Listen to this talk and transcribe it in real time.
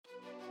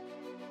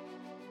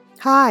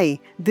Hi,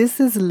 this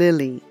is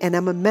Lily, and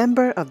I'm a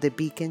member of the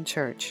Beacon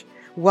Church.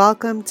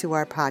 Welcome to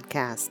our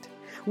podcast.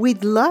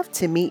 We'd love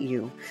to meet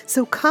you,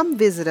 so come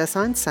visit us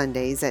on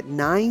Sundays at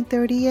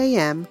 9:30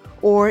 a.m.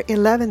 or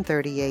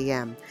 11:30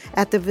 a.m.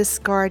 at the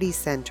Viscardi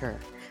Center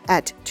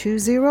at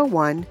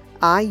 201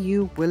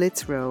 IU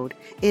Willits Road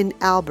in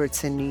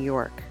Albertson, New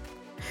York.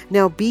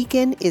 Now,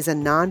 Beacon is a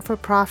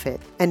non-for-profit,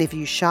 and if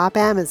you shop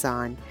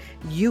Amazon,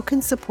 you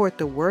can support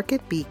the work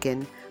at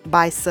Beacon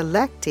by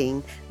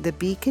selecting the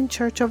Beacon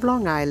Church of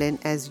Long Island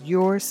as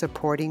your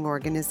supporting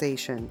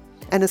organization.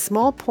 And a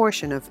small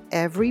portion of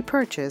every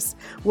purchase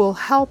will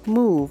help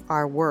move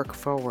our work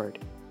forward.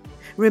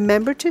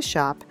 Remember to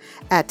shop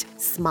at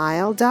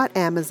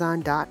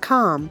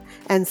smile.amazon.com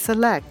and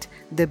select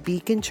the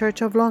Beacon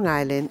Church of Long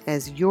Island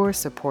as your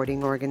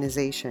supporting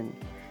organization.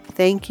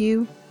 Thank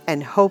you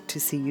and hope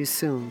to see you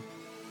soon.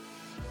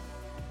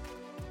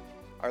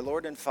 Our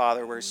Lord and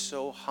Father, we're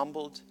so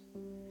humbled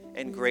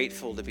and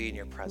grateful to be in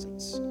your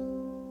presence.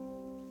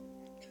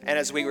 And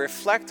as we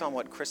reflect on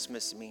what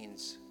Christmas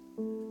means,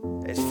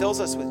 it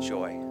fills us with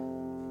joy.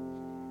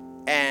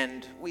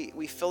 And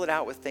we fill it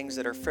out with things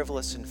that are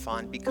frivolous and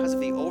fun because of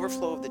the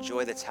overflow of the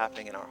joy that's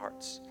happening in our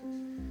hearts.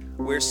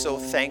 We're so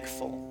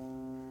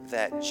thankful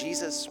that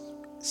Jesus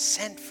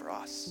sent for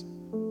us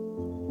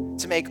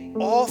to make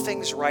all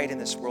things right in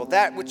this world.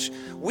 That which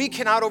we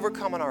cannot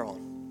overcome on our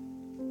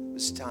own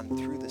was done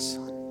through the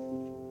Son.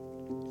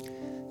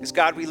 Because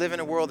God, we live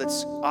in a world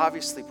that's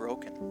obviously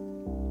broken.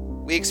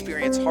 We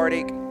experience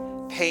heartache,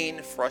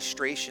 pain,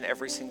 frustration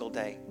every single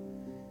day.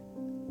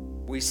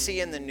 We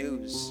see in the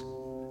news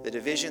the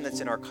division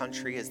that's in our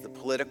country as the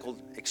political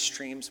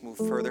extremes move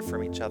further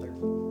from each other.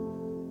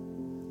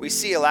 We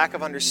see a lack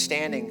of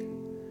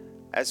understanding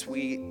as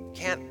we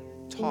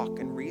can't talk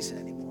and reason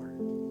anymore.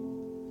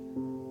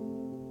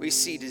 We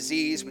see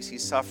disease, we see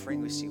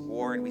suffering, we see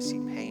war, and we see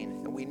pain.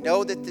 And we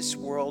know that this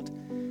world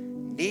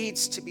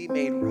needs to be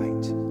made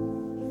right.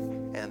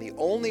 And the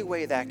only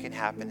way that can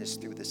happen is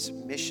through the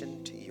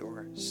submission to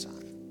your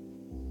Son.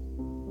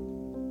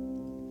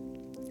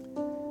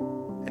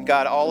 And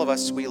God, all of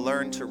us, we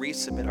learn to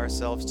resubmit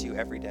ourselves to you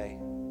every day.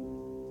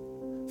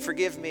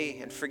 Forgive me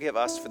and forgive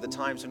us for the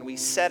times when we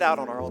set out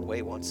on our own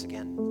way once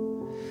again.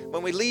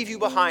 When we leave you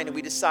behind and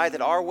we decide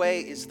that our way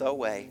is the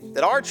way,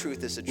 that our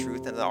truth is the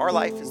truth, and that our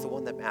life is the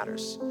one that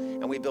matters,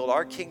 and we build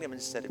our kingdom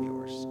instead of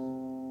yours.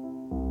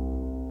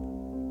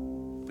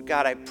 But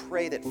God, I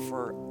pray that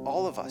for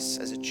all of us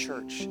as a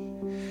church,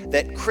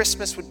 that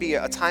Christmas would be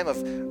a time of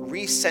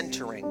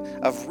recentering,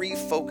 of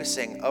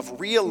refocusing, of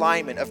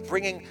realignment, of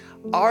bringing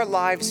our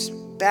lives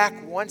back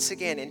once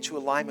again into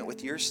alignment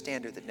with your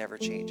standard that never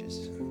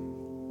changes.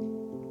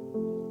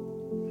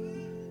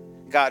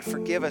 God,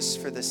 forgive us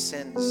for the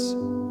sins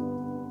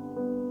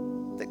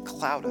that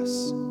cloud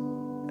us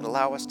and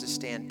allow us to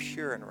stand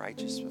pure and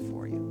righteous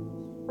before you.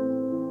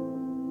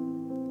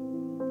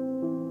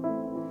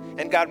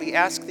 And God, we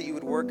ask that you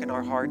would work in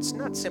our hearts,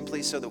 not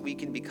simply so that we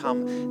can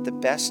become the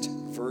best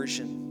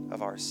version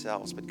of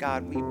ourselves, but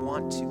God, we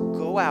want to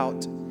go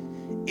out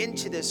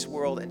into this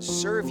world and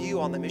serve you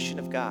on the mission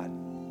of God.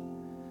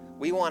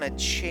 We want to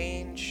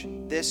change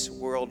this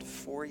world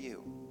for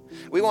you.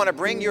 We want to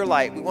bring your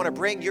light. We want to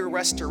bring your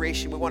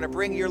restoration. We want to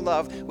bring your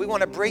love. We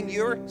want to bring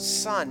your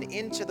Son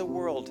into the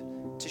world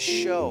to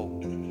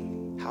show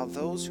how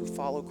those who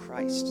follow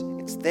Christ,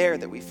 it's there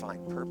that we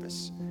find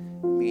purpose,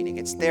 meaning.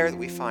 It's there that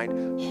we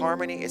find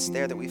harmony. It's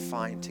there that we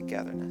find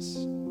togetherness.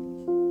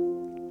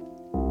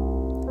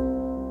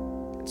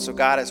 And so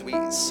God, as we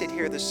sit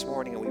here this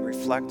morning and we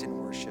reflect and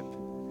worship,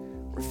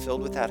 we're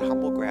filled with that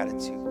humble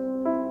gratitude.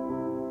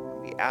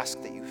 And we ask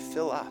that you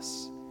fill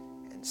us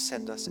and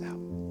send us out.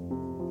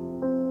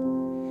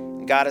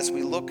 And God, as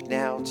we look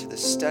now to the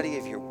study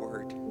of your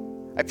word,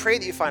 I pray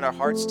that you find our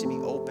hearts to be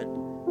open,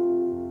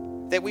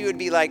 that we would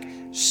be like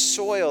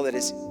soil that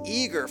is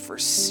eager for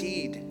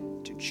seed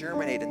to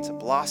germinate and to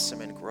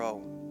blossom and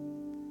grow.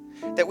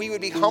 That we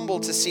would be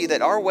humbled to see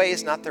that our way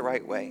is not the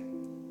right way.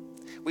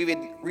 We would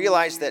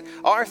realize that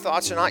our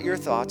thoughts are not your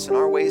thoughts and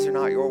our ways are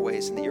not your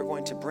ways, and that you're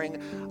going to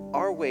bring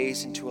our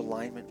ways into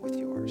alignment with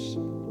yours.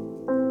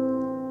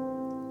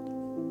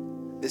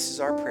 This is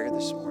our prayer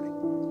this morning.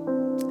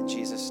 In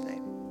Jesus'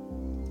 name,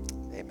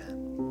 amen.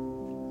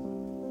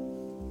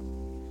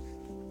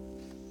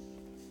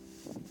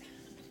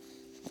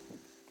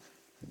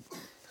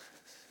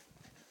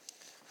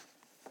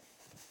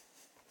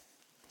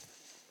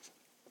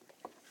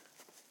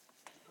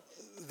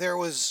 There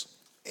was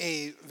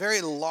a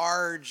very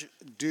large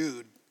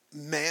dude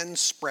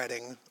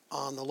manspreading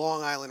on the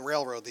Long Island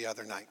Railroad the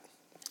other night.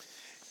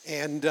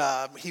 And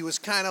he was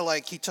kind of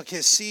like, he took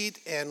his seat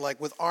and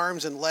like with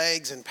arms and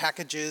legs and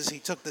packages, he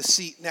took the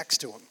seat next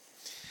to him.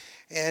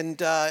 And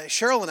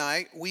Cheryl and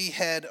I, we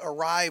had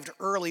arrived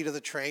early to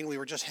the train. We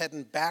were just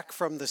heading back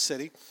from the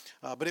city,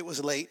 but it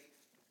was late.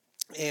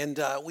 And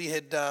we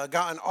had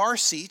gotten our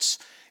seats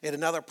in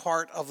another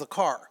part of the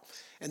car.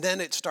 And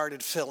then it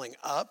started filling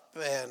up,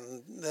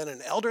 and then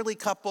an elderly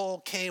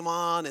couple came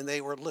on, and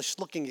they were just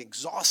looking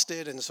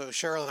exhausted. And so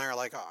Cheryl and I are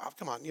like, oh,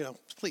 come on,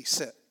 please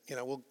sit.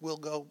 we'll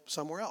go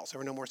somewhere else. There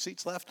were no more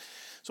seats left.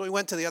 So we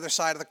went to the other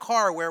side of the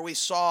car where we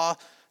saw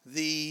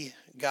the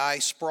guy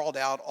sprawled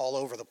out all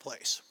over the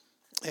place.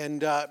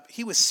 And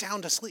he was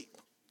sound asleep,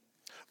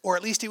 or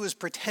at least he was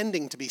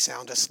pretending to be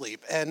sound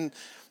asleep. And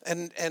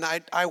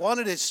I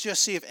wanted to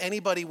just see if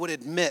anybody would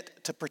admit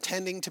to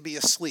pretending to be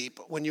asleep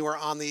when you were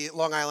on the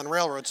Long Island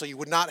Railroad so you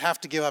would not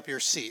have to give up your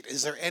seat.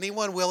 Is there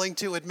anyone willing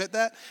to admit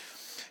that?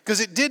 Because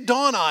it did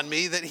dawn on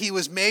me that he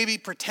was maybe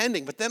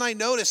pretending. But then I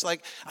noticed, I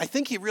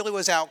think he really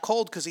was out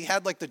cold because he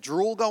had, the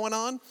drool going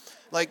on.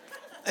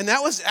 And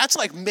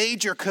that's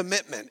major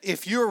commitment.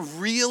 If you're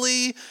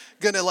really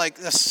going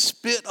to,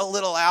 spit a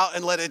little out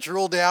and let it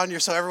drool down,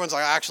 so everyone's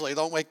like, actually,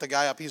 don't wake the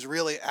guy up. He's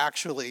really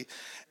actually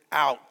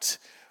out.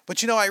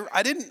 But,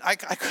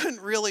 I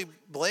couldn't really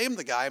blame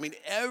the guy. I mean,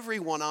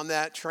 everyone on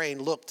that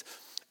train looked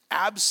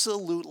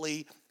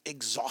absolutely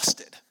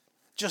exhausted.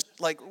 Just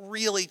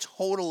really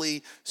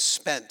totally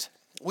spent.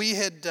 We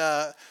had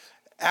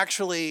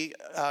actually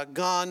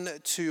gone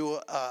to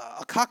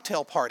a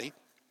cocktail party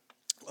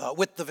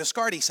with the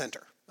Viscardi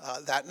Center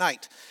that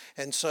night.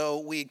 And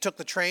so we took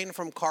the train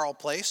from Carle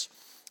Place,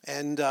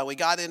 and we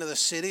got into the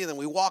city, and then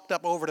we walked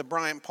up over to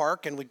Bryant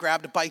Park, and we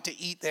grabbed a bite to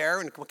eat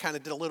there, and we kind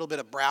of did a little bit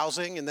of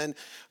browsing, and then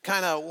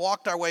kind of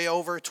walked our way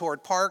over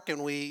toward Park,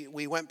 and we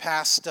went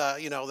past,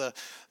 the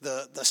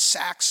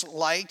Saks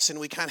lights, and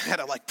we kind of had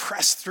to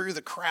press through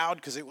the crowd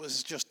because it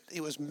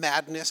was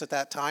madness at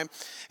that time.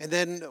 And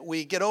then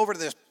we get over to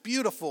this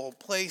beautiful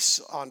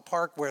place on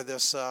Park where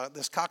this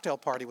cocktail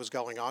party was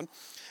going on,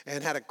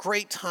 and had a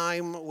great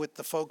time with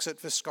the folks at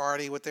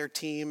Viscardi, with their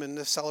team, and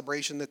the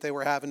celebration that they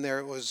were having there.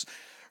 It was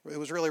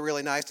really,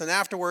 really nice. And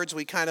afterwards,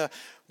 we kind of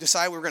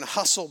decided we were going to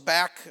hustle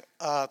back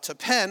to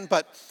Penn,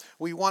 but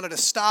we wanted to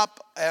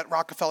stop at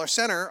Rockefeller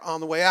Center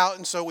on the way out,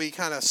 and so we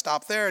kind of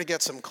stopped there to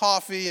get some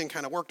coffee and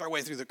kind of worked our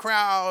way through the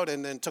crowd,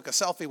 and then took a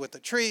selfie with the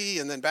tree,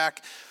 and then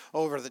back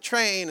over to the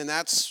train, and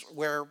that's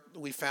where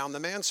we found the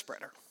man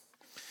spreader.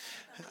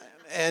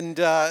 And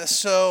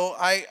so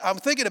I'm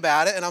thinking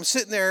about it, and I'm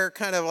sitting there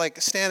kind of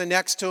standing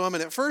next to him,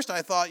 and at first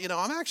I thought,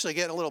 I'm actually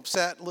getting a little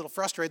upset, a little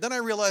frustrated. Then I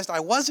realized I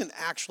wasn't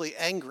actually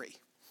angry.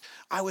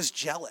 I was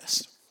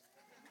jealous.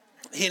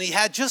 And he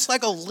had just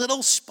a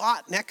little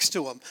spot next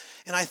to him.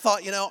 And I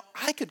thought,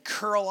 I could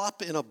curl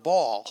up in a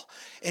ball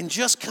and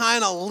just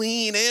kind of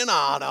lean in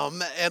on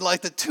him, and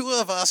the two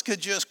of us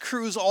could just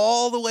cruise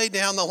all the way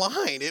down the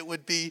line. It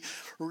would be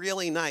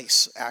really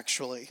nice,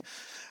 actually.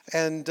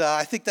 And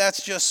I think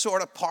that's just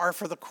sort of par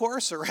for the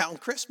course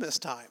around Christmas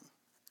time.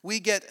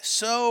 We get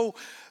so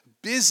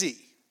busy.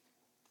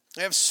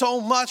 We have so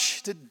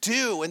much to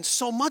do, and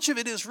so much of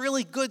it is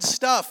really good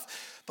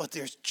stuff, but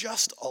there's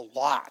just a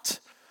lot.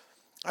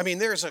 I mean,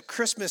 there's a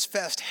Christmas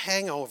Fest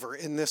hangover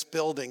in this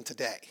building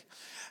today,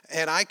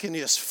 and I can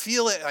just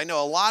feel it. I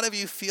know a lot of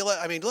you feel it.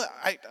 I mean, look,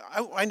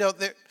 I know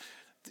that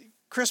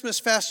Christmas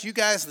Fest, you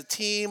guys, the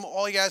team,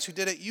 all you guys who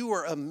did it, you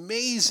were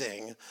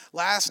amazing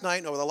last night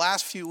and over the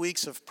last few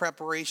weeks of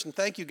preparation.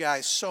 Thank you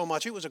guys so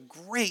much. It was a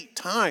great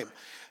time.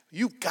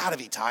 You've got to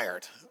be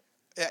tired.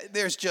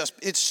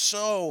 It's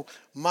so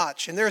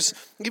much. And there's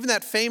even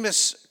that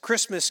famous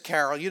Christmas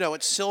carol,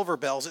 it's Silver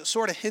Bells. It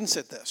sort of hints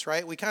at this,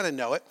 right? We kind of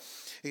know it.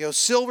 It goes,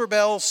 silver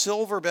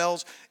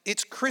bells,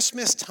 it's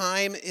Christmas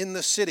time in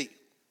the city.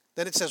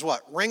 Then it says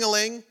what?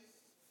 Ring-a-ling.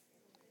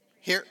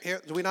 Here,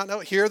 do we not know?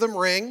 Hear them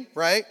ring,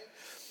 right?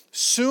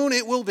 Soon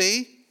it will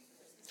be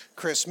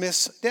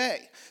Christmas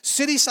Day.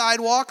 City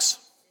sidewalks,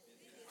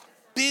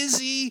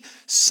 busy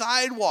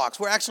sidewalks.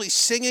 We're actually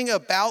singing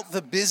about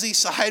the busy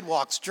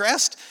sidewalks,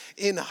 dressed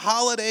in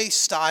holiday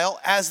style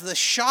as the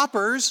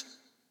shoppers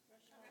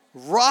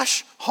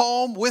rush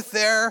home with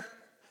their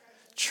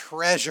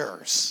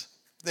treasures.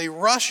 They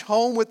rush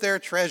home with their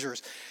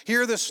treasures.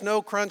 Hear the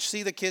snow crunch,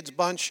 see the kids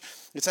bunch.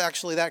 It's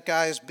actually that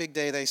guy's big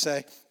day, they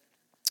say.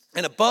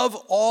 And above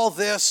all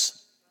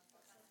this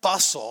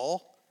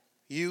bustle,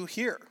 you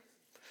hear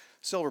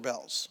silver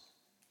bells.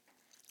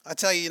 I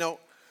tell you,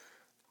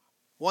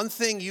 one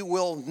thing you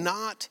will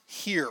not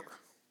hear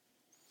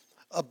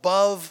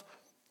above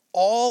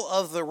all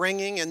of the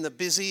ringing and the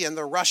busy and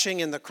the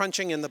rushing and the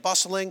crunching and the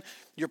bustling,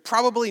 you're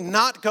probably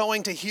not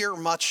going to hear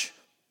much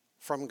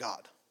from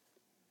God.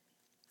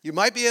 You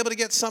might be able to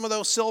get some of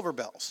those silver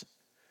bells,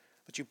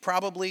 but you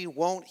probably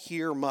won't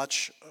hear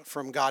much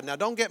from God. Now,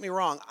 don't get me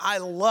wrong. I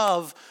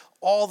love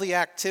all the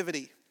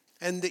activity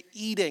and the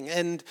eating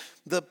and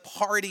the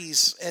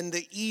parties and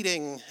the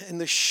eating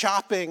and the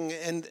shopping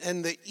and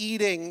the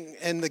eating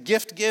and the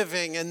gift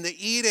giving and the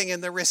eating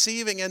and the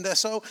receiving. And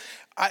so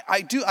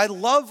I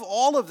love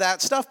all of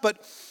that stuff,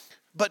 but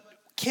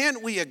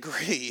can't we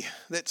agree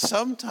that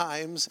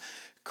sometimes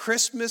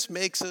Christmas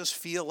makes us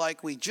feel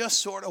like we just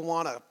sort of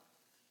want to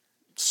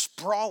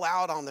sprawl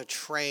out on the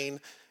train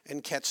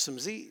and catch some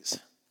Z's?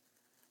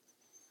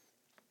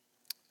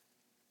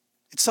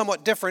 It's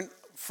somewhat different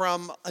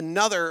from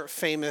another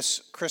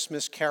famous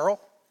Christmas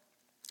carol.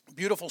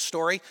 Beautiful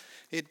story.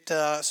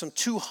 Some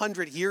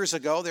 200 years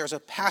ago, there's a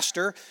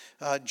pastor,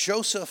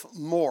 Joseph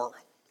Moore,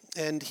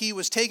 and he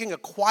was taking a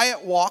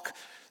quiet walk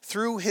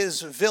through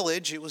his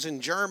village. It was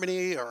in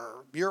Germany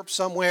or Europe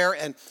somewhere,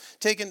 and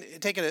taken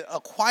a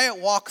quiet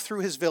walk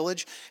through his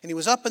village, and he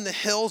was up in the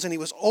hills, and he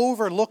was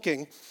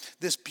overlooking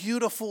this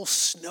beautiful,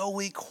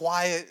 snowy,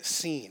 quiet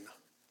scene.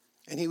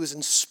 And he was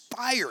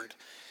inspired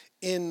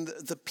in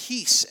the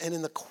peace and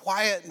in the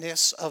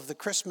quietness of the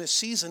Christmas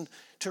season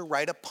to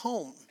write a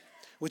poem,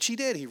 which he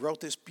did. He wrote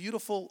this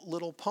beautiful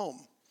little poem.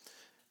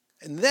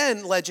 And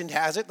then, legend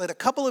has it, that a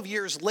couple of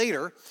years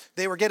later,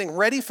 they were getting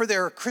ready for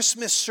their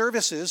Christmas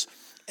services,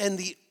 and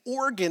the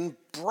organ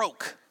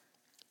broke.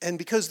 And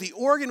because the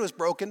organ was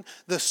broken,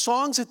 the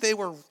songs that they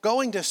were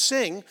going to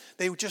sing,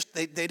 they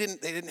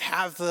didn't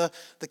have the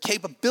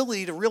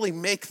capability to really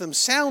make them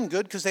sound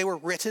good because they were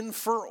written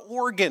for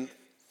organ.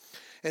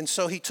 And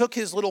so he took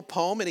his little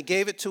poem and he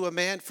gave it to a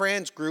man,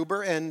 Franz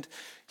Gruber, and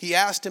he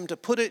asked him to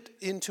put it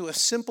into a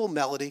simple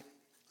melody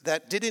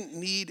that didn't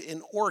need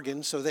an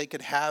organ so they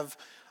could have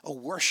a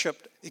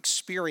worship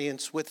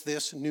experience with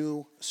this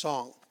new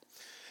song.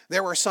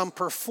 There were some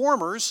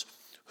performers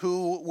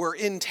who were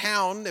in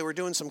town. They were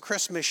doing some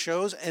Christmas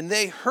shows, and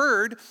they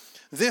heard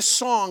this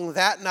song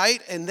that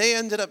night, and they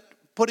ended up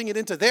putting it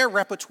into their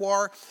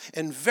repertoire,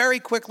 and very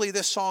quickly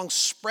this song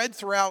spread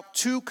throughout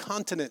 2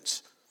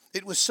 continents.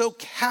 It was so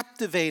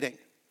captivating.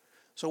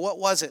 So what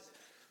was it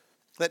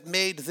that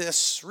made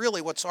this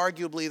really what's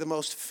arguably the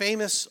most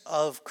famous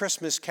of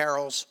Christmas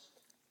carols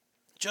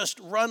just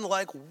run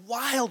like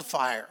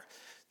wildfire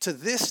to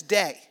this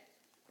day,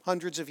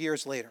 hundreds of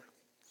years later?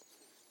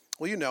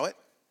 Well, you know it.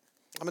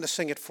 I'm going to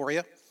sing it for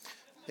you.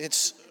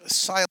 It's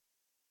Silent.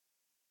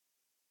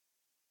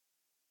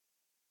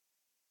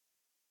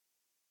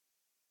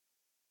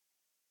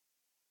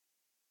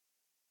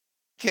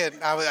 Kid,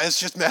 I was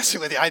just messing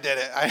with you. I did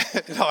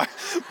it.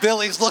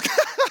 Billy's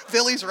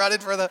Billy's running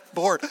for the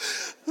board.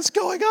 What's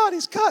going on?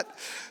 He's cut.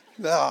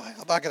 No,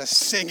 I'm not going to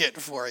sing it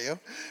for you.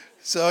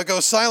 So it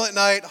goes, Silent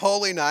night,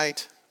 holy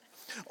night.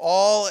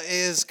 All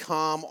is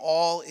calm,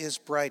 all is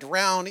bright.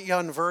 Round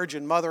young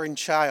virgin, mother and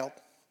child.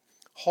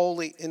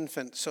 Holy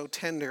infant, so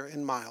tender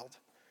and mild.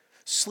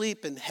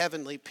 Sleep in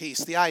heavenly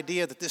peace. The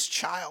idea that this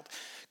child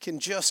can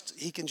just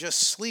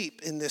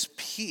sleep in this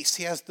peace.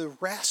 He has the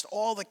rest,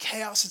 all the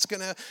chaos that's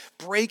going to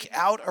break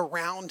out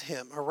around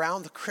him,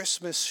 around the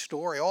Christmas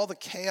story, all the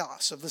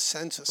chaos of the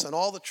census and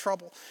all the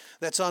trouble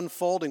that's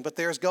unfolding. But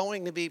there's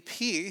going to be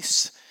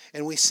peace,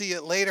 and we see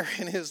it later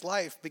in his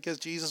life because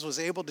Jesus was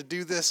able to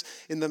do this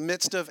in the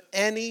midst of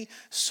any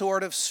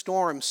sort of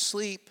storm.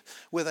 Sleep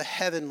with a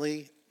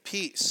heavenly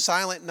peace.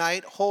 Silent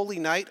night, holy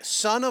night,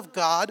 Son of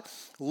God,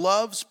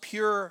 love's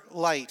pure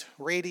light,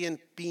 radiant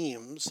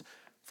beams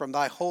from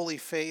thy holy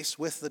face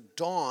with the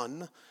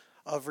dawn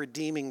of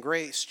redeeming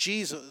grace.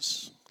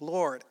 Jesus,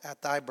 Lord,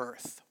 at thy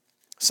birth.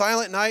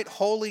 Silent night,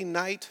 holy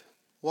night,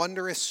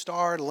 wondrous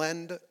star,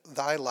 lend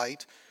thy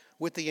light.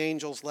 With the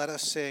angels let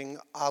us sing,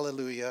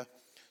 Alleluia,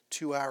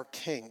 to our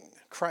King.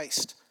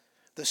 Christ,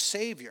 the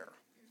Savior,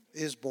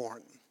 is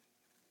born.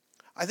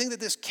 I think that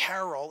this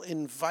carol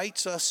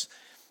invites us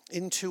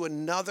into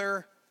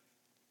another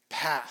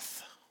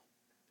path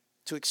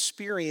to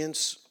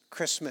experience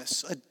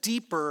Christmas, a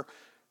deeper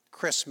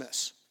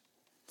Christmas.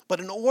 But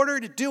in order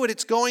to do it,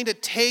 it's going to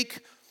take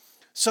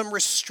some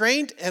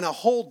restraint and a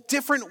whole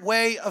different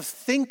way of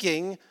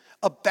thinking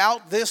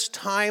about this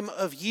time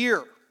of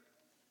year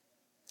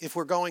if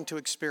we're going to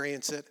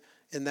experience it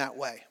in that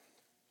way.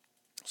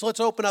 So let's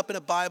open up in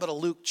a Bible to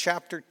Luke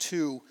chapter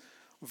 2,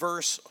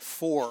 verse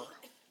 4.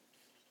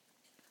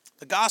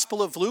 The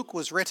Gospel of Luke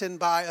was written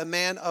by a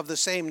man of the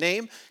same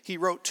name. He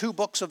wrote 2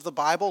 books of the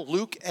Bible,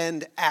 Luke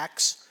and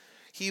Acts.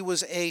 He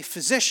was a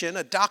physician,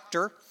 a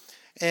doctor,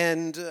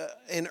 and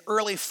an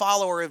early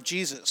follower of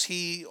Jesus.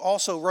 He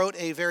also wrote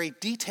a very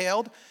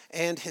detailed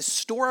and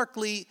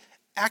historically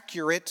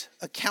accurate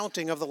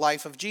accounting of the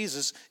life of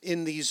Jesus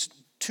in these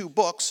 2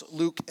 books,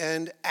 Luke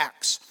and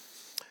Acts.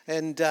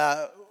 And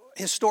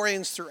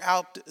historians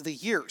throughout the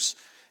years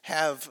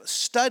have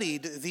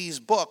studied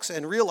these books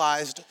and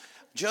realized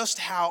just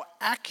how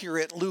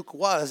accurate Luke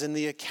was in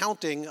the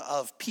accounting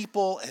of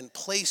people and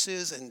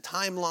places and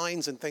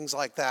timelines and things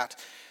like that,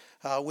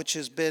 which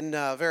has been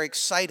very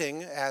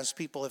exciting as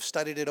people have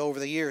studied it over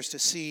the years to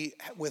see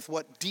with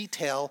what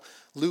detail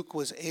Luke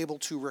was able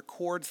to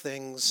record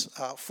things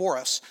for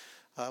us,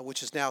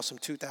 which is now some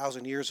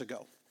 2,000 years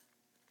ago.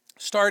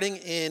 Starting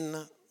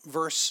in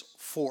verse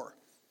 4.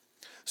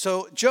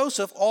 So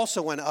Joseph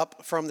also went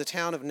up from the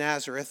town of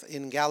Nazareth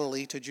in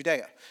Galilee to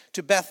Judea,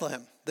 to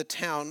Bethlehem, the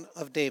town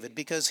of David,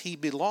 because he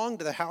belonged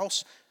to the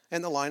house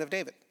and the line of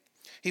David.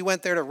 He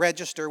went there to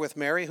register with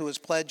Mary, who was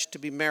pledged to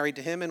be married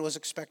to him and was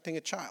expecting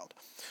a child.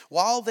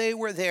 While they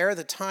were there,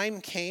 the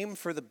time came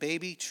for the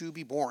baby to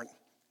be born,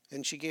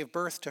 and she gave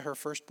birth to her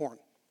firstborn,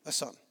 a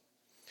son.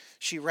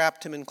 She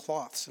wrapped him in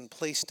cloths and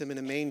placed him in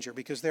a manger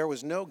because there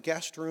was no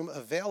guest room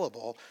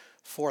available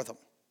for them.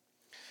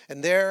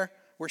 And there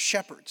were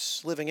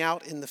shepherds living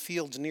out in the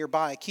fields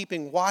nearby,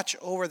 keeping watch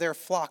over their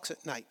flocks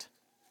at night.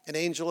 An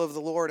angel of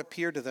the Lord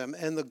appeared to them,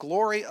 and the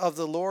glory of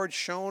the Lord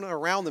shone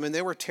around them, and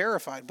they were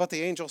terrified. But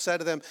the angel said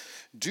to them,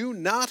 "Do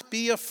not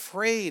be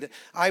afraid.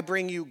 I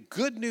bring you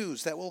good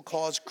news that will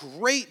cause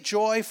great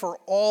joy for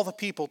all the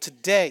people.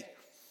 Today,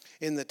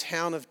 in the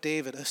town of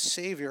David, a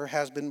Savior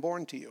has been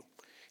born to you.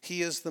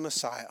 He is the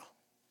Messiah,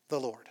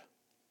 the Lord.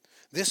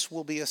 This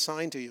will be a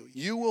sign to you.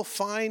 You will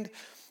find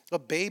a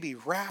baby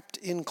wrapped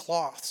in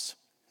cloths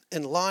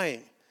and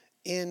lying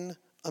in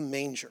a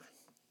manger."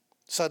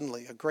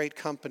 Suddenly, a great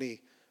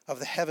company of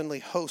the heavenly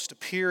host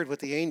appeared with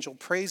the angel,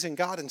 praising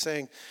God and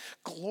saying,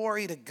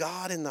 "Glory to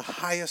God in the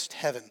highest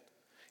heaven,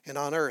 and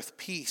on earth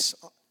peace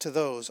to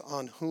those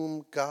on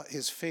whom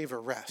his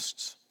favor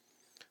rests."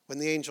 When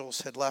the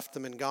angels had left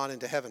them and gone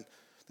into heaven,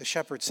 the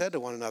shepherds said to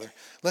one another,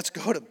 "Let's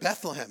go to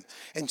Bethlehem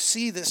and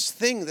see this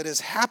thing that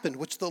has happened,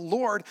 which the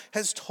Lord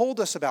has told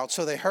us about."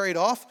 So they hurried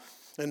off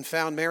and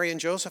found Mary and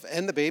Joseph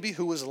and the baby,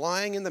 who was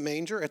lying in the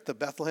manger at the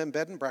Bethlehem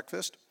bed and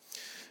breakfast.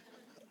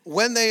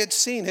 When they had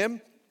seen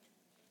him,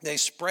 they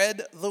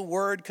spread the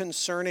word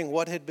concerning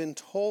what had been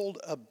told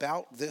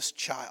about this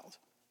child,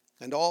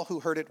 and all who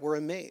heard it were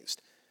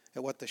amazed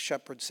at what the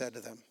shepherds said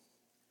to them.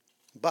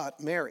 But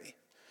Mary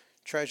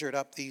treasured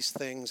up these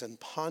things and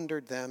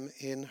pondered them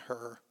in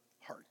her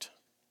heart.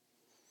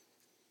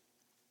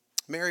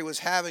 Mary was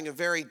having a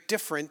very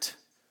different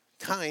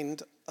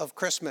kind of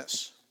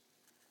Christmas.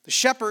 The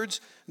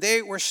shepherds,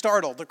 they were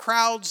startled. The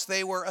crowds,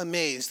 they were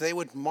amazed. They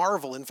would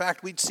marvel. In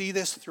fact, we'd see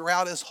this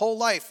throughout his whole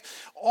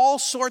life. All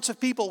sorts of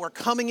people were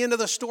coming into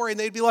the story, and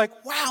they'd be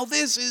like, "Wow,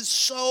 this is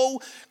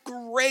so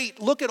great.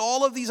 Look at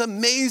all of these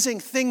amazing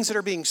things that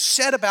are being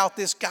said about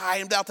this guy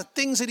and about the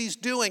things that he's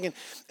doing."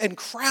 And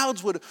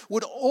crowds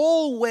would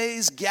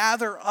always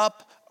gather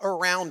up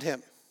around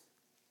him.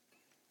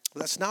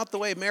 That's not the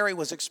way Mary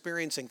was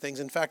experiencing things.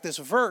 In fact, this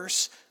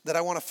verse that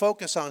I want to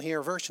focus on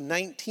here, verse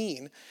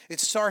 19, it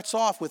starts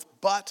off with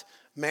 "but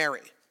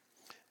Mary."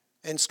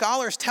 And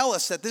scholars tell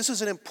us that this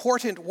is an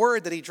important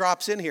word that he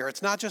drops in here.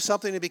 It's not just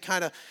something to be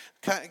kind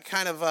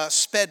of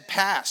sped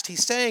past.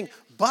 He's saying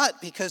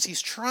 "but" because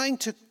he's trying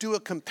to do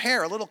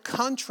a little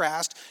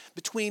contrast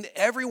between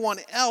everyone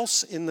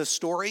else in the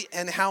story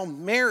and how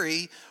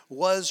Mary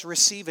was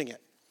receiving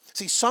it.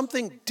 See,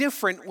 something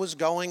different was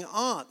going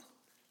on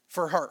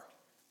for her.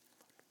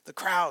 The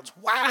crowds,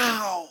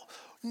 "Wow,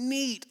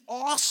 neat,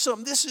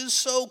 awesome, this is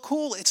so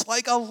cool. It's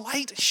like a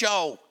light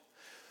show.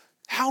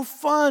 How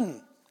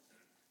fun."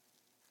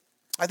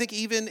 I think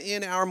even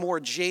in our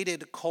more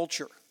jaded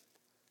culture,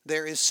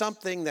 there is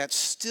something that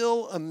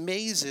still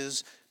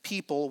amazes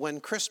people when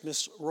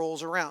Christmas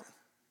rolls around.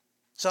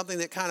 Something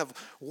that kind of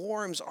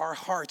warms our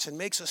hearts and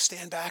makes us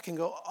stand back and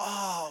go,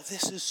 "Oh,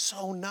 this is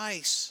so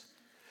nice.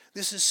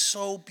 This is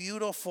so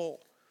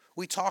beautiful."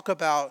 We talk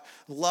about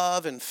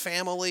love and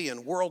family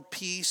and world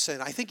peace,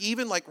 and I think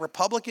even like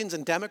Republicans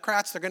and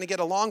Democrats, they're going to get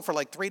along for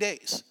like 3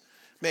 days.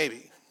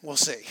 Maybe. We'll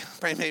see.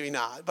 Maybe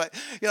not. But,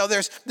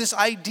 there's this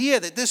idea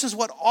that this is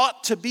what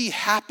ought to be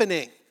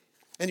happening.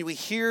 And we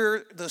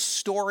hear the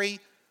story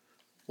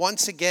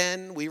once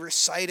again. We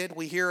recite it.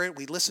 We hear it.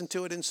 We listen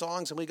to it in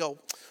songs, and we go,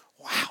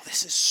 "Wow,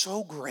 this is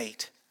so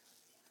great."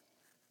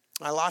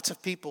 Lots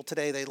of people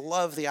today, they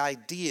love the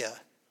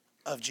idea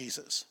of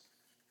Jesus.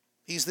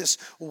 He's this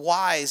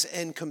wise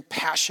and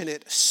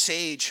compassionate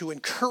sage who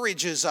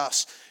encourages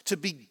us to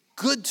be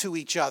good to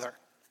each other.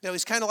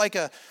 He's kind of like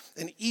an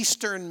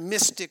Eastern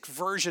mystic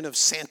version of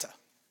Santa.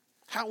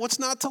 What's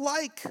not to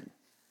like?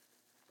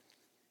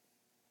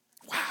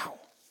 Wow.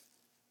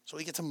 So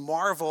we get to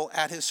marvel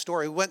at his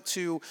story. We went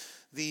to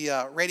the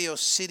Radio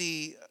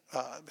City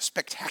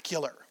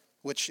Spectacular,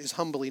 which is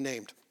humbly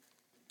named.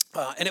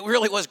 And it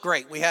really was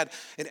great. We had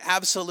an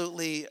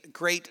absolutely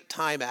great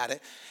time at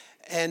it.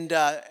 And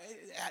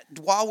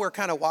while we're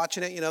kind of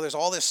watching it, there's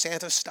all this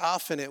Santa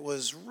stuff, and it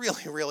was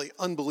really, really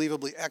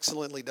unbelievably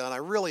excellently done. I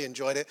really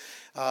enjoyed it.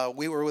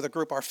 We were with a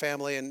group, our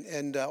family,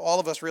 and all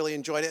of us really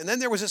enjoyed it. And then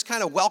there was this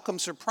kind of welcome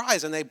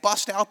surprise, and they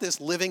bust out this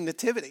living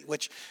nativity,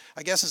 which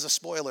I guess is a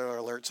spoiler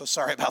alert, so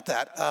sorry about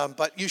that.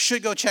 But you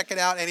should go check it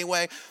out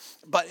anyway.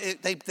 But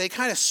they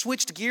kind of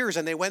switched gears,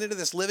 and they went into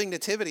this living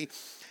nativity,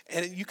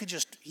 and you could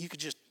just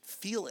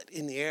feel it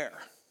in the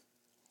air,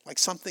 like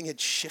something had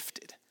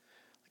shifted.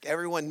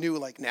 Everyone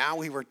knew, now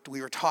we were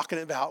talking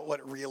about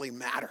what really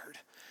mattered.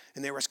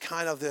 And there was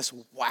kind of this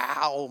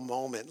wow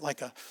moment,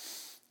 like a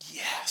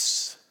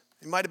yes.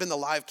 It might have been the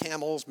live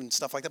camels and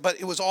stuff like that.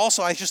 But it was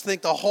also, I just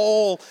think the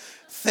whole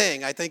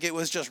thing, I think it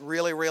was just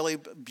really, really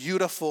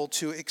beautiful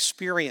to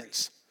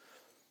experience.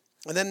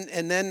 And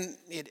then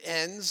it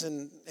ends,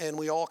 and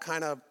we all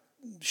kind of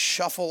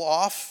shuffle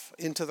off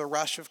into the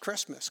rush of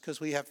Christmas because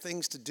we have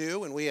things to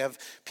do and we have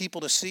people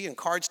to see and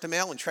cards to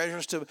mail and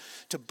treasures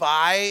to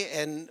buy,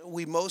 and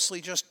we mostly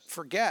just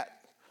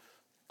forget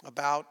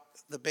about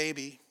the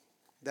baby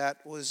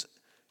that was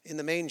in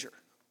the manger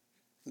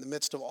in the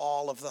midst of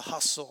all of the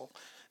hustle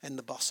and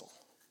the bustle.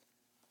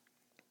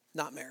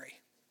 Not Mary.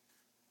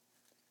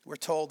 We're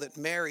told that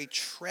Mary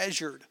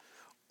treasured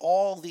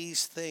all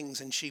these things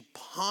and she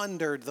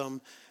pondered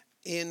them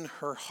in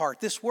her heart.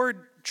 This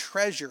word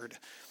treasured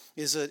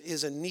is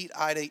a neat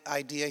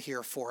idea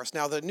here for us.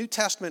 Now, the New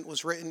Testament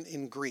was written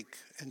in Greek,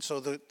 and so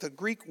the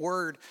Greek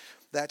word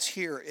that's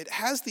here, it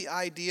has the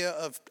idea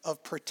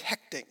of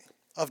protecting,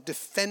 of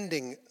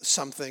defending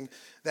something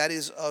that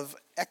is of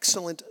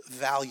excellent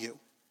value.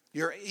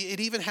 It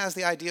even has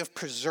the idea of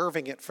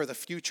preserving it for the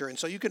future. And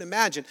so you can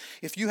imagine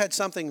if you had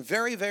something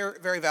very, very,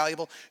 very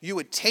valuable, you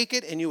would take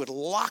it and you would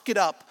lock it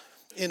up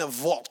in a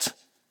vault.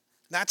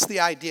 That's the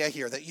idea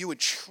here, that you would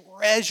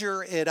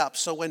treasure it up.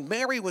 So when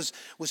Mary was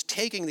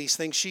taking these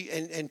things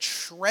and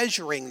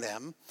treasuring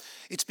them,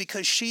 it's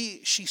because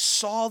she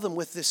saw them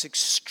with this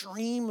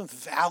extreme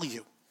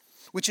value,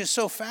 which is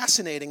so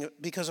fascinating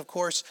because, of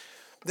course,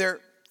 there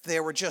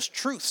were just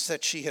truths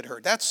that she had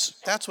heard.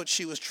 That's what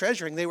she was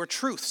treasuring. They were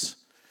truths.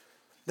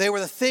 They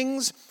were the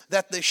things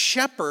that the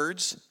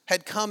shepherds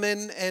had come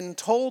in and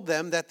told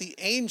them that the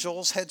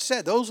angels had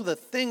said. Those are the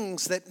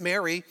things that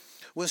Mary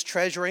was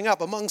treasuring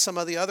up, among some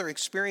of the other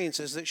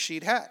experiences that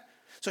she'd had.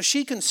 So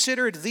she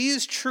considered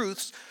these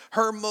truths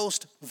her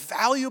most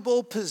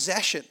valuable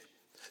possession,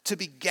 to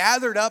be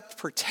gathered up,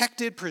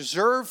 protected,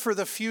 preserved for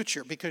the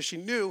future, because she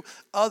knew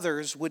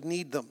others would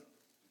need them.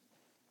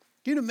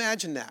 Can you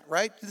imagine that,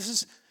 right?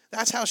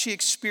 That's how she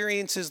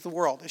experiences the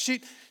world.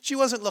 She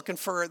wasn't looking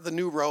for the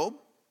new robe.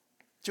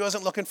 She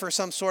wasn't looking for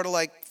some sort of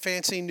like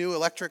fancy new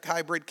electric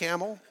hybrid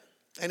camel,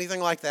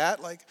 anything like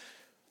that. Like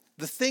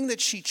the thing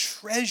that she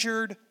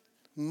treasured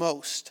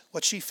most,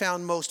 what she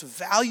found most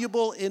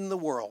valuable in the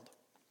world,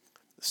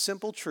 the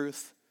simple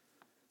truth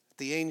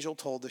the angel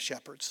told the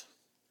shepherds.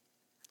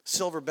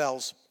 Silver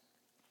Bells,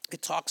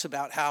 it talks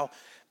about how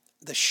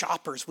the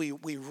shoppers,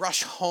 we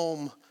rush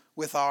home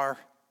with our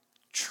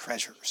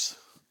treasures.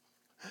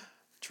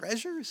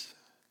 Treasures?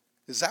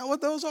 Is that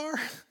what those are?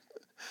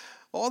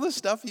 All the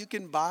stuff you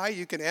can buy,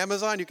 you can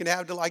Amazon, you can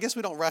have, I guess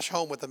we don't rush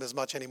home with them as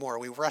much anymore.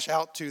 We rush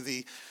out to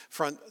the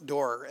front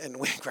door and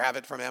we grab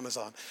it from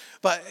Amazon.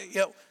 But,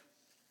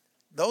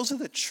 those are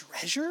the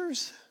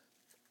treasures?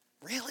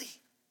 Really?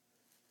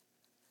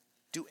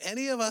 Do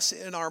any of us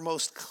in our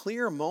most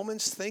clear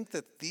moments think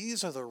that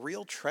these are the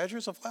real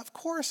treasures of life? Of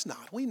course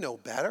not. We know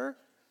better.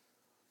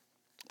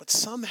 But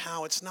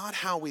somehow it's not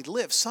how we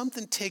live.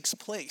 Something takes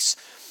place.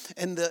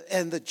 And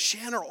the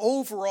general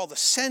overall, the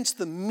sense,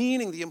 the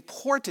meaning, the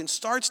importance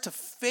starts to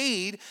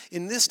fade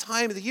in this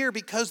time of the year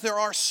because there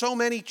are so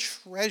many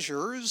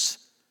treasures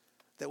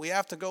that we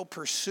have to go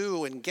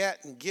pursue and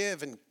get and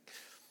give. And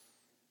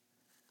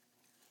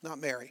not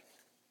Mary.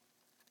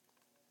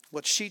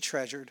 What she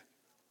treasured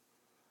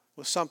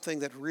was something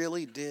that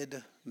really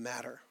did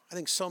matter. I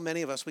think so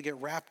many of us, we get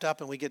wrapped up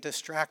and we get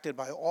distracted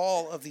by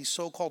all of these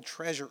so-called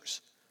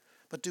treasures.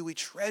 But do we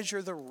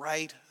treasure the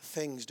right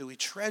things? Do we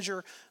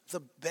treasure the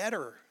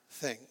better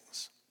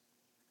things?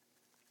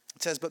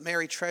 It says, but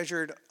Mary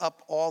treasured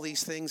up all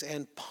these things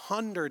and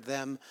pondered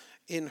them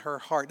in her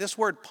heart. This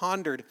word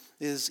pondered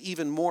is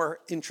even more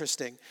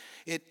interesting.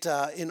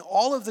 In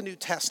all of the New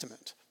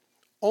Testament,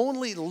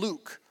 only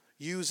Luke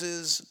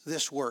uses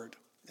this word.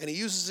 And he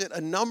uses it a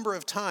number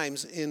of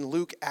times in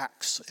Luke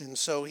Acts. And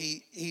so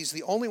he's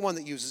the only one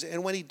that uses it.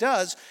 And when he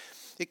does,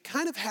 it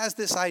kind of has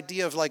this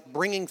idea of like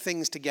bringing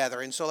things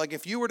together. And so like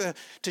if you were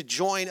to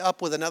join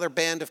up with another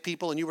band of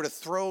people and you were to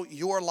throw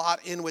your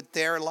lot in with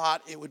their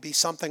lot, it would be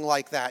something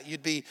like that.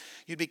 You'd be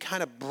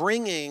kind of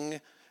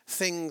bringing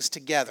things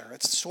together.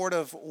 It's sort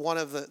of one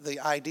of the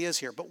ideas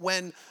here. But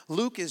when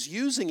Luke is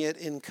using it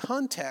in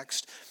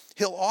context,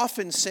 he'll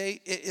often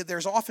say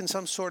there's often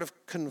some sort of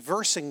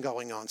conversing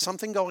going on,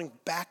 something going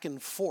back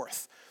and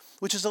forth,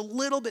 which is a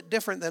little bit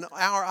different than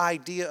our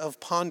idea of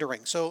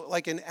pondering. So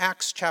like in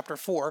Acts chapter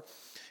 4,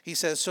 he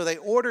says, so they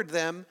ordered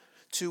them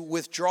to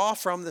withdraw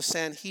from the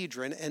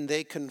Sanhedrin and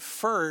they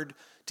conferred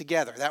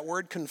together. That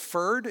word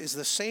conferred is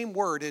the same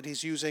word that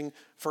he's using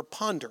for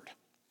pondered.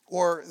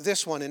 Or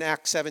this one in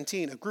Acts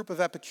 17, a group of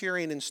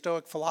Epicurean and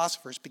Stoic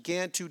philosophers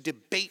began to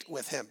debate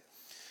with him.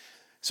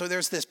 So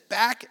there's this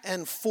back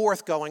and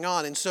forth going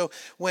on. And so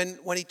when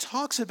he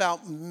talks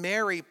about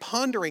Mary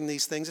pondering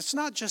these things, it's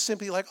not just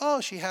simply like, oh,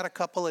 she had a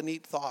couple of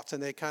neat thoughts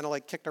and they kind of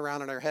like kicked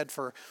around in her head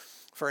for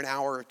an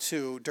hour or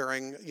two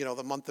during,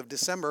 the month of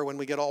December when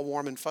we get all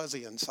warm and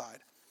fuzzy inside.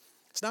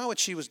 It's not what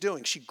she was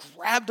doing. She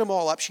grabbed them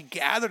all up, she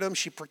gathered them,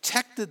 she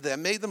protected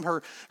them, made them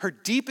her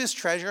deepest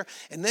treasure,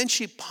 and then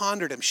she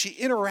pondered them. She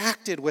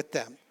interacted with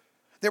them.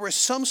 There was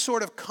some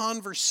sort of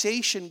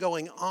conversation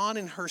going on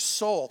in her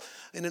soul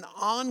in an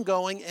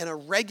ongoing and a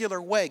regular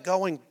way,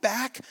 going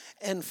back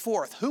and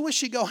forth. Who was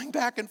she going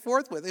back and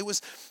forth with?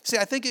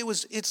 I think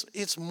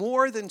it's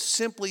more than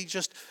simply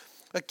just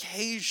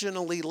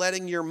occasionally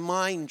letting your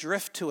mind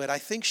drift to it. I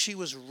think she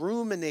was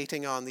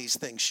ruminating on these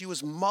things. She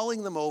was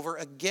mulling them over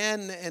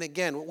again and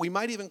again, what we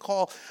might even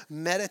call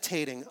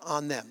meditating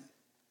on them.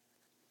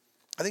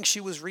 I think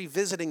she was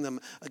revisiting them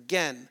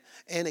again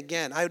and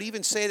again. I would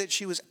even say that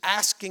she was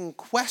asking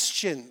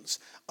questions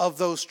of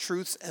those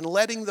truths and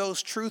letting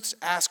those truths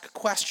ask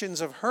questions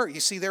of her.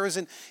 You see, there was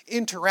an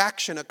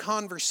interaction, a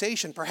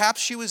conversation.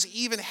 Perhaps she was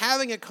even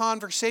having a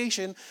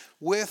conversation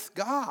with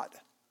God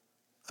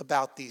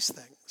about these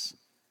things.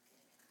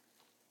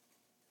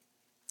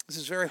 This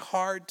is very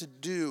hard to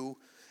do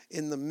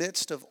in the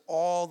midst of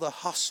all the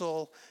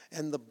hustle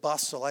and the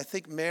bustle. I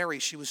think Mary,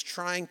 she was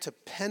trying to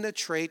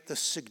penetrate the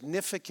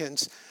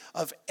significance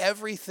of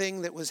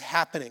everything that was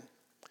happening.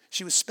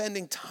 She was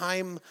spending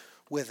time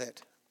with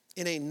it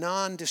in a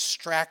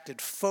non-distracted,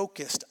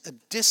 focused, a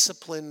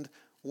disciplined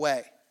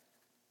way,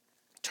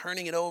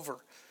 turning it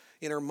over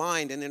in her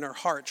mind and in her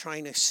heart,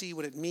 trying to see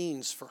what it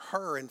means for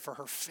her and for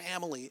her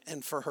family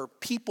and for her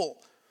people,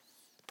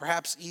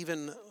 perhaps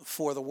even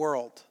for the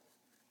world.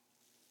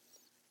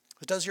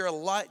 Does your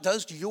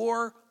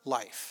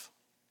life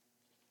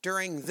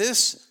during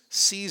this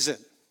season,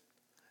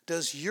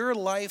 does your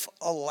life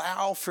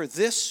allow for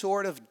this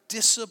sort of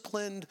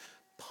disciplined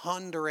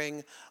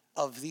pondering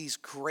of these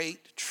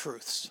great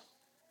truths?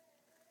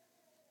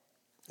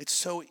 It's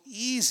so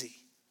easy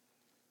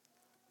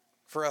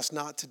for us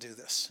not to do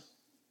this,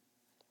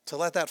 to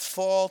let that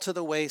fall to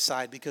the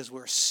wayside because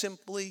we're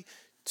simply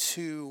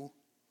too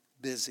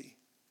busy.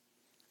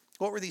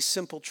 What were these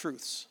simple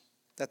truths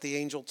that the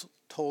angel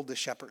told the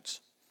shepherds?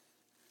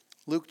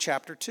 Luke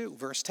chapter 2,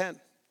 verse 10.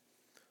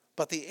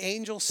 But the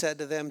angel said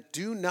to them,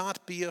 "Do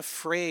not be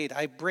afraid.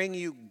 I bring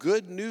you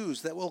good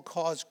news that will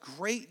cause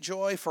great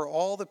joy for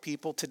all the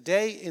people.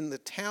 Today in the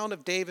town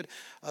of David,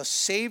 a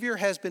Savior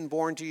has been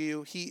born to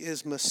you. He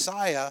is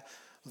Messiah,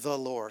 the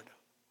Lord."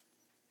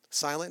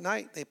 Silent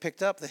night, they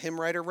picked up, the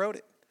hymn writer wrote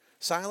it.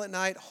 Silent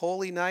night,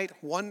 holy night,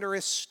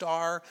 wondrous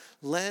star,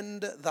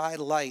 lend thy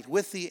light.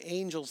 With the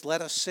angels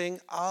let us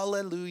sing,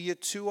 Alleluia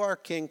to our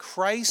King.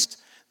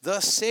 Christ the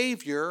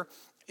Savior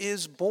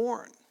is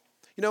born.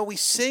 You know, we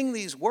sing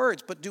these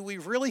words, but do we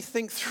really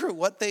think through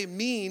what they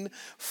mean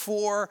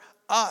for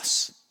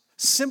us?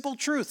 Simple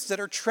truths that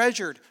are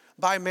treasured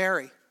by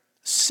Mary.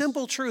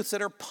 Simple truths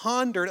that are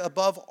pondered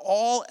above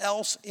all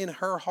else in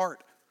her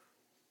heart.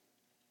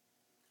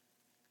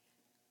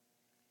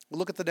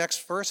 Look at the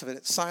next verse of it.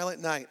 It's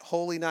silent night,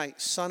 holy night,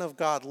 Son of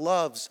God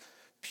loves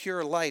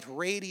pure light,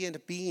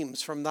 radiant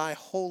beams from thy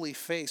holy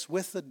face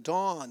with the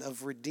dawn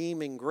of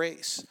redeeming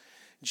grace.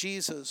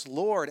 Jesus,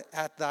 Lord,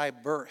 at thy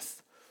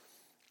birth.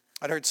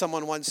 I'd heard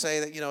someone once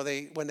say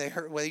that, when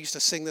they used to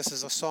sing this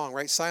as a song,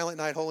 right? Silent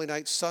night, holy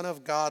night, Son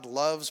of God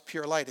loves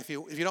pure light. If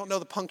you don't know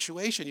the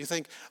punctuation, you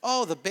think,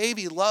 oh, the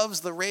baby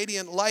loves the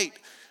radiant light,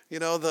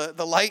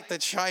 the light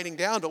that's shining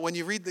down. But when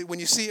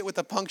you see it with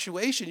the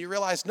punctuation, you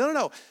realize,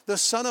 no, the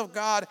Son of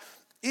God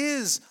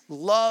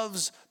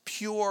loves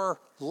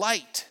pure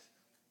light.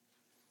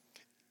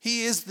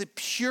 He is the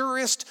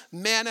purest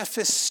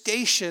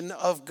manifestation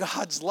of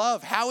God's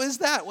love. How is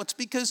that? Well, it's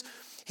because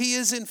he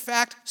is, in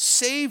fact,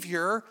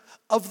 Savior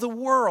of the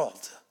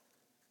world.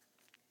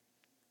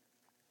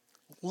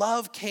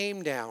 Love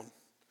came down,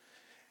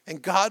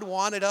 and God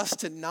wanted us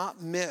to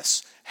not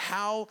miss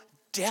how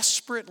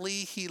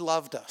desperately he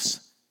loved us.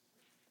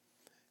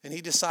 And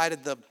he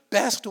decided the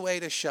best way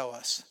to show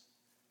us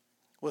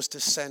was to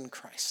send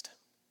Christ.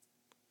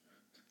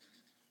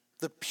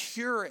 The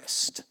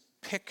purest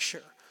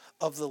picture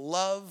of the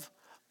love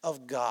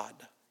of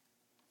God.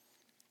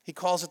 He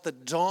calls it the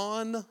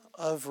dawn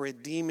of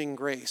redeeming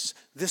grace.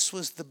 This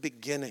was the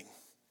beginning,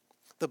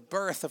 the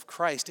birth of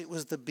Christ. It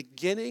was the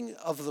beginning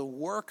of the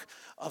work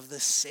of the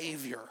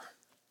Savior.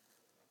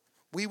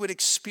 We would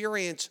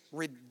experience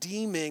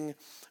redeeming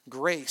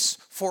grace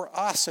for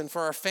us and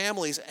for our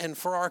families and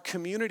for our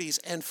communities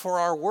and for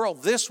our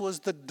world. This was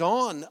the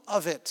dawn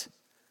of it.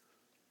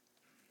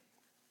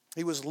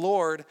 He was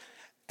Lord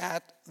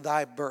at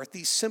thy birth.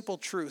 These simple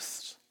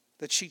truths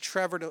that she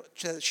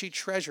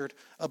treasured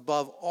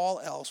above all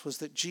else was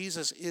that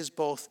Jesus is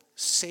both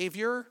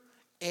Savior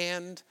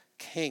and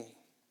King.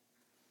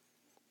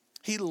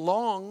 He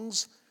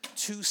longs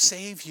to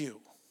save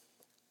you.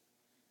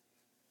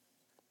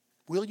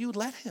 Will you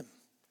let him?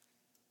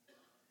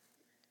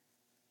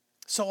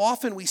 So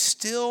often we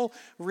still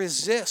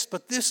resist,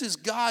 but this is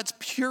God's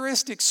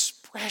purest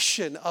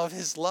expression of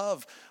his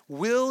love.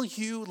 Will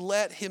you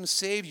let him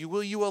save you?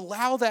 Will you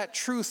allow that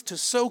truth to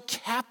so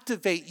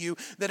captivate you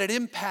that it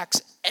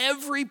impacts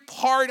every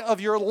part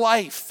of your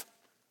life?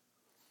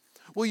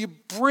 Will you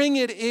bring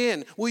it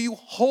in? Will you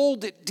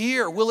hold it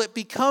dear? Will it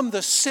become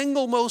the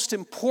single most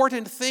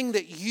important thing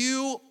that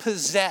you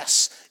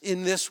possess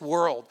in this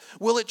world?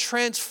 Will it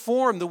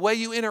transform the way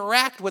you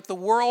interact with the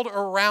world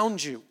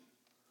around you?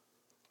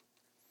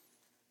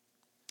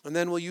 And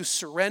then will you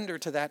surrender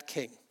to that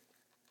king?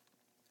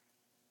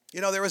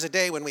 There was a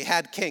day when we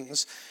had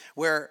kings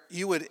where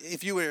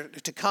if you were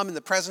to come in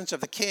the presence of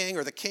the king,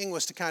 or the king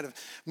was to kind of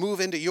move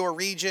into your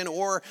region,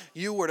 or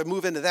you were to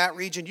move into that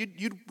region,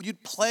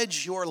 you'd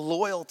pledge your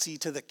loyalty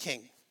to the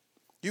king.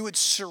 You would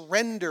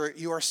surrender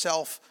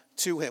yourself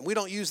to him. We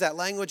don't use that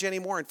language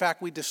anymore. In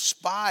fact, we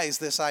despise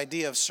this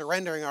idea of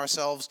surrendering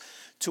ourselves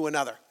to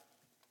another.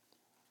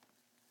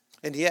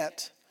 And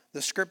yet,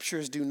 the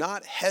scriptures do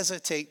not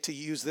hesitate to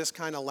use this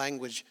kind of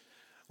language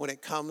when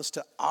it comes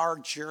to our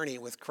journey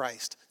with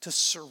Christ, to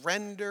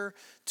surrender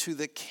to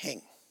the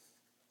King.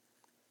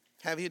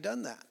 Have you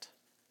done that?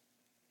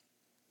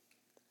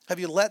 Have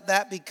you let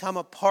that become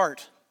a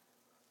part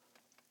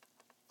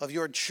of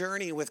your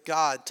journey with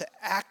God to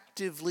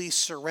actively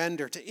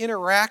surrender, to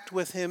interact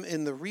with him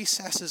in the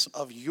recesses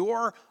of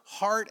your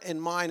heart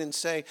and mind and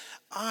say,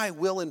 I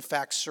will in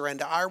fact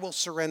surrender. I will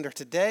surrender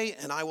today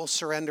and I will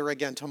surrender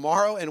again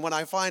tomorrow. And when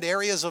I find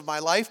areas of my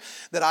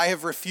life that I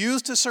have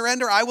refused to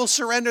surrender, I will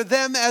surrender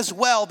them as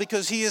well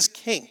because he is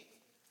king.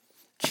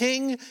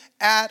 King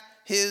at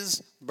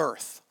his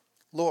birth,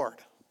 Lord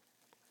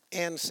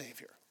and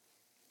Savior.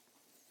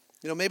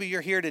 You know, maybe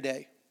you're here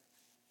today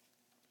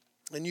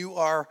and you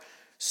are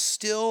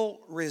still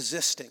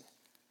resisting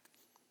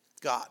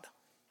God.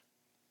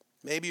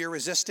 Maybe you're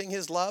resisting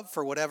his love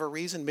for whatever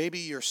reason. Maybe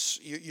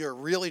you're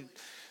really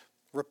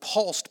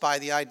repulsed by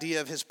the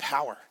idea of his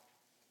power.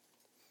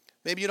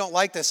 Maybe you don't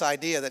like this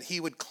idea that he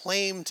would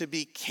claim to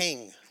be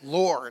king,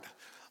 Lord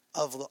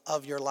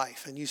of your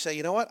life. And you say,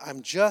 you know what?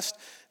 I'm just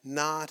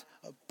not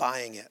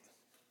buying it.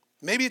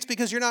 Maybe it's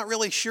because you're not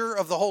really sure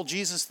of the whole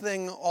Jesus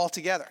thing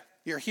altogether.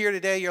 You're here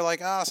today, you're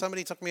like,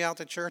 somebody took me out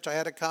to church, I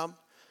had to come.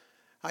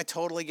 I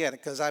totally get it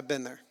because I've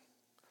been there.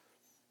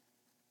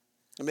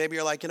 And maybe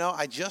you're like,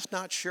 I'm just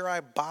not sure I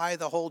buy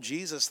the whole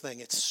Jesus thing.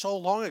 It's so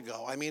long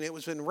ago. I mean, it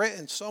was been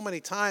written so many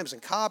times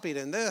and copied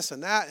and this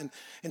and that.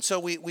 And so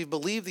we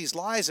believe these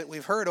lies that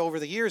we've heard over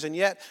the years. And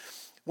yet,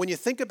 when you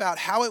think about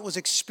how it was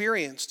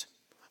experienced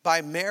by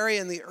Mary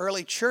in the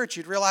early church,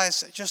 you'd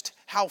realize just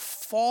how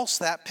false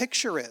that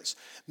picture is.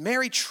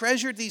 Mary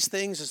treasured these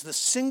things as the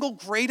single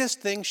greatest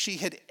thing she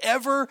had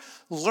ever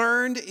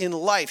learned in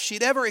life.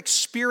 She'd ever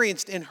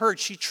experienced and heard.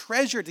 She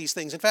treasured these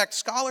things. In fact,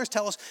 scholars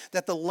tell us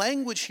that the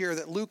language here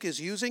that Luke is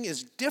using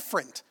is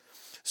different.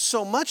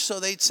 So much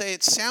so they'd say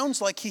it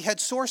sounds like he had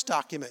source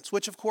documents,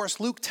 which of course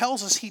Luke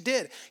tells us he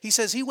did. He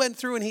says he went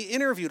through and he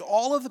interviewed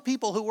all of the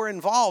people who were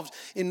involved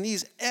in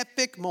these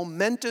epic,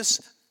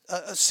 momentous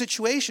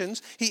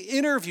situations. He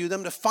interviewed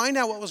them to find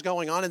out what was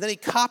going on, and then he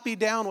copied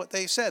down what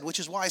they said,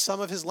 which is why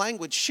some of his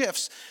language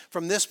shifts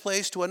from this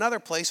place to another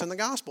place in the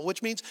gospel,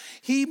 which means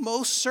he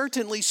most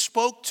certainly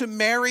spoke to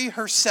Mary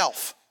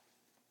herself,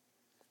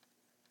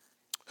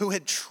 who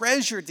had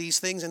treasured these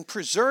things and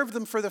preserved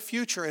them for the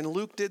future, and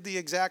Luke did the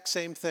exact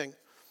same thing.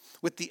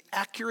 With the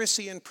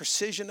accuracy and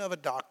precision of a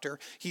doctor,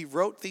 he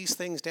wrote these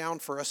things down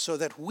for us so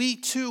that we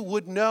too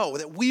would know,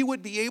 that we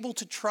would be able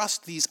to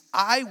trust these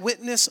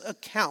eyewitness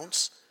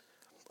accounts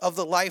of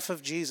the life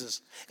of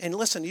Jesus. And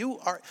listen,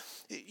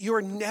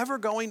 you're never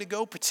going to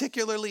go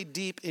particularly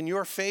deep in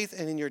your faith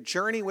and in your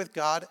journey with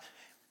God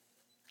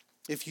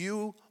if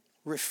you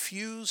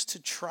refuse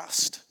to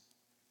trust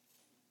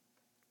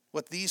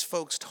what these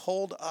folks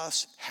told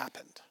us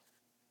happened.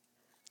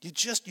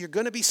 You're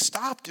going to be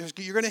stopped.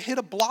 You're going to hit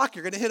a block.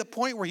 You're going to hit a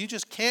point where you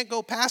just can't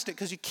go past it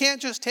because you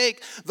can't just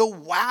take the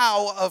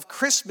wow of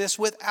Christmas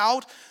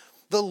without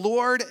the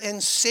Lord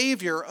and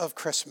Savior of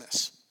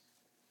Christmas.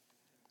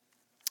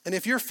 And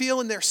if you're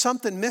feeling there's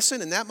something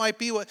missing, and that might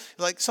be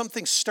like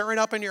something stirring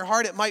up in your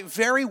heart, it might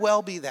very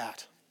well be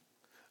that.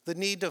 The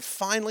need to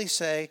finally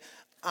say,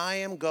 I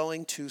am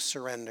going to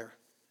surrender.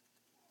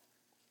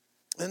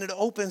 And it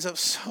opens up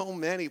so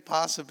many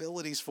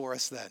possibilities for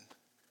us then.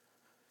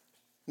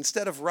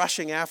 Instead of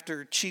rushing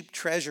after cheap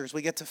treasures,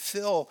 we get to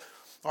fill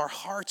our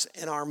hearts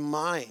and our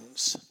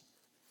minds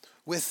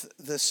with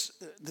this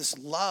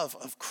love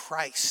of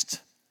Christ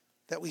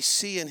that we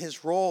see in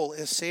his role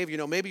as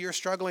Savior. Maybe you're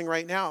struggling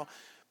right now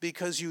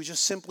because you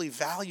just simply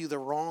value the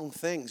wrong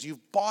things.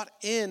 You've bought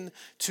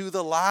into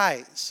the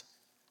lies.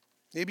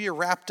 Maybe you're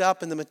wrapped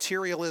up in the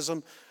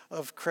materialism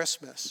of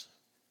Christmas.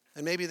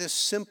 And maybe this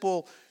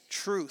simple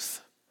truth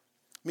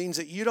means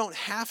that you don't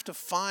have to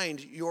find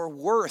your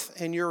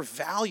worth and your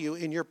value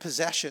in your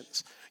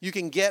possessions. You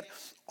can get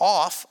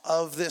off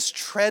of this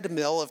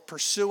treadmill of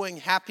pursuing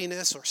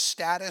happiness or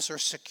status or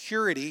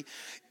security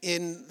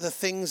in the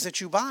things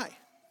that you buy.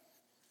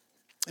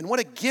 And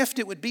what a gift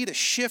it would be to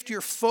shift your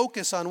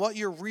focus on what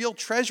your real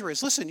treasure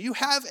is. Listen, you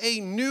have a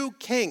new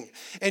king,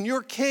 and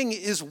your king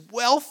is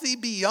wealthy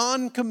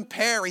beyond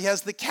compare. He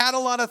has the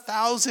cattle on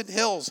 1,000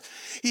 hills.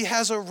 He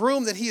has a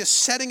room that he is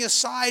setting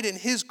aside in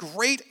his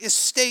great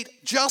estate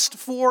just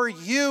for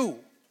you.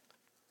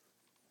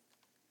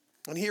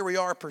 And here we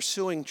are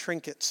pursuing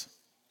trinkets.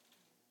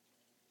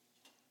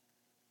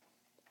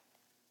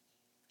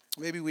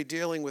 Maybe we're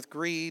dealing with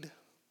greed,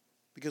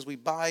 because we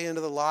buy into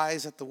the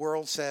lies that the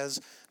world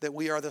says that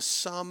we are the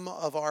sum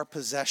of our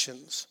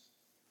possessions.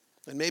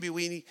 And maybe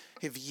we've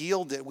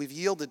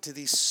yielded to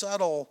these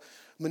subtle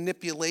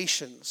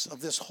manipulations of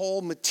this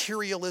whole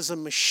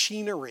materialism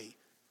machinery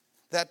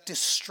that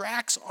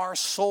distracts our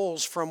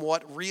souls from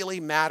what really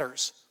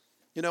matters.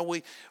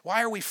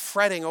 Why are we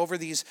fretting over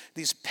these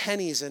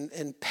pennies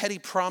and petty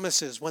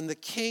promises when the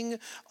King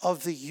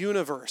of the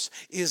universe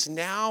is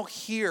now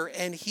here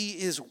and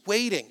he is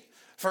waiting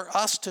for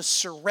us to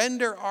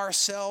surrender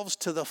ourselves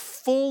to the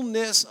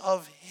fullness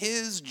of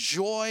his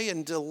joy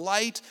and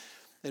delight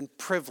and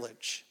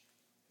privilege.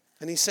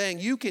 And he's saying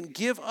you can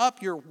give up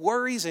your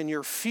worries and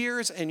your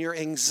fears and your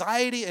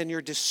anxiety and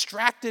your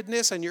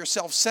distractedness and your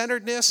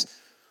self-centeredness.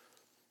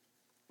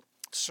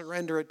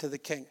 Surrender it to the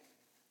King.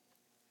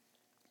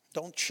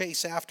 Don't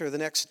chase after the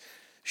next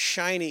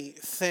shiny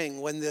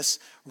thing, when this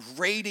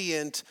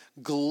radiant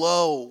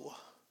glow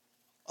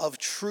of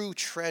true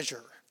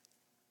treasure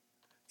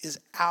is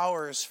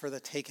ours for the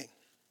taking.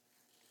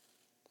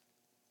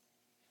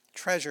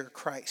 Treasure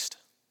Christ,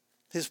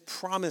 his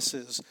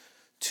promises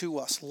to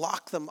us.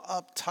 Lock them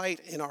up tight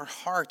in our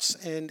hearts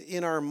and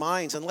in our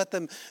minds, and let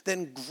them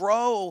then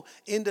grow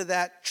into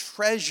that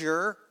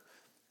treasure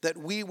that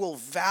we will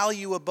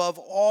value above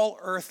all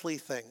earthly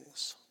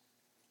things.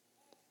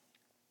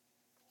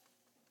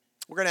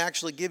 We're going to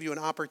actually give you an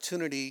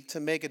opportunity to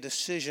make a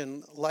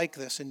decision like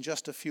this in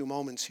just a few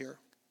moments here.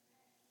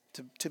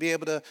 To be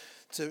able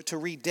to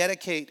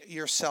rededicate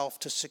yourself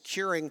to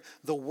securing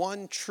the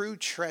one true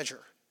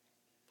treasure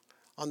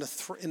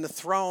in the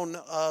throne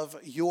of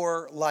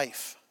your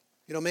life.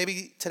 You know,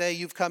 maybe today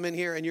you've come in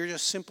here and you're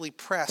just simply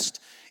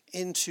pressed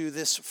into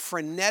this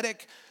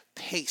frenetic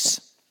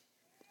pace.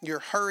 You're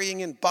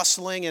hurrying and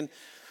bustling, and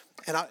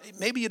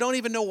maybe you don't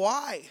even know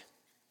why.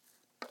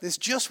 It's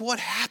just what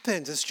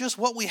happens. It's just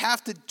what we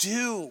have to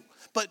do.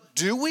 But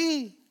do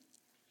we?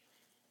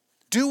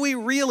 Do we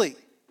really?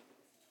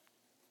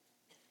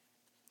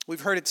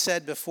 We've heard it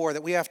said before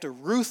that we have to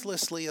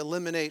ruthlessly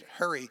eliminate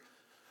hurry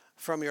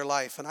from your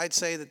life. And I'd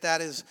say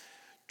that is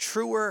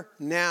truer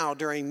now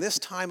during this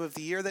time of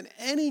the year than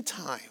any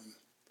time,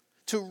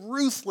 to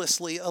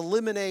ruthlessly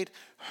eliminate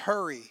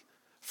hurry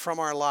from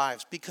our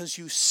lives, because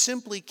you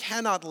simply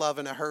cannot love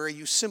in a hurry.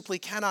 You simply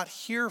cannot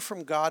hear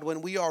from God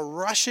when we are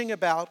rushing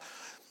about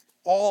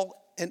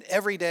all and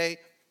every day,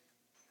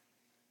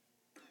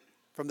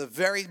 from the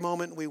very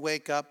moment we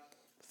wake up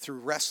through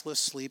restless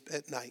sleep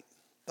at night.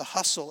 The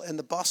hustle and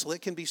the bustle,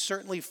 it can be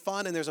certainly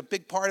fun, and there's a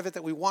big part of it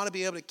that we want to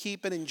be able to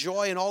keep and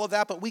enjoy and all of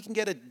that, but we can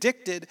get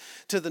addicted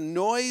to the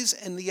noise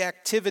and the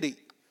activity.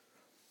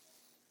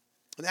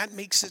 And that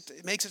makes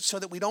it so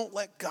that we don't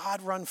let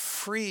God run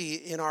free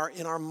in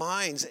our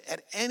minds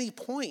at any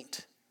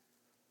point.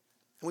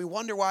 And we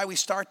wonder why we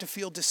start to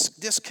feel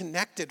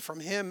disconnected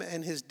from him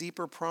and his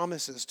deeper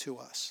promises to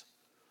us.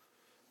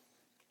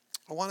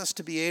 I want us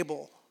to be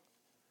able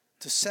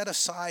to set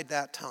aside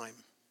that time.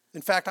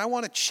 In fact, I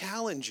want to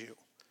challenge you.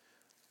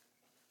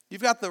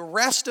 You've got the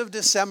rest of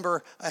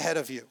December ahead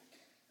of you,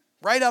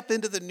 right up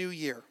into the new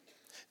year.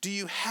 Do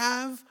you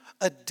have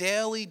a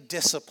daily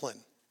discipline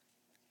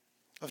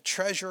of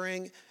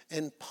treasuring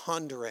and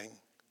pondering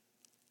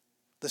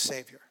the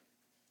Savior?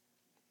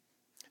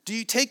 Do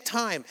you take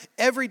time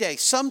every day?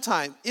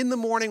 Sometime in the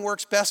morning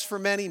works best for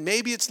many.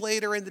 Maybe it's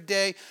later in the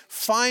day.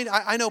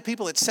 I know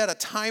people that set a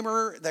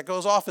timer that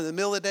goes off in the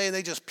middle of the day and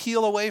they just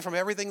peel away from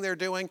everything they're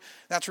doing.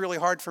 That's really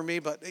hard for me,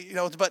 but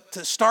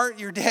to start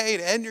your day,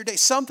 to end your day,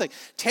 something.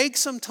 Take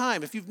some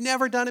time. If you've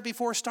never done it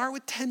before, start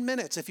with 10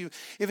 minutes. If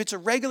it's a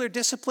regular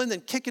discipline,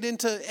 then kick it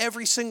into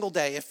every single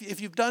day. If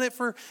you've done it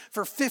for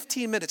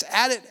 15 minutes,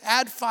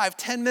 add 5,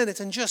 10 minutes,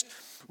 and just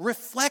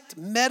reflect,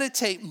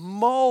 meditate,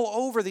 mull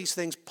over these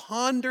things,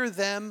 ponder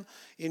them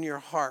in your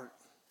heart.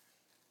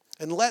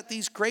 And let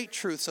these great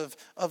truths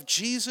of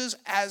Jesus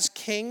as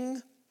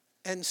King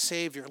and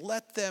Savior,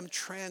 let them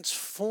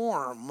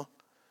transform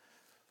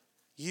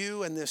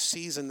you and this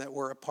season that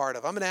we're a part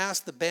of. I'm going to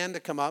ask the band to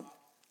come up.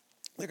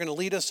 They're going to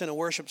lead us in a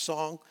worship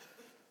song.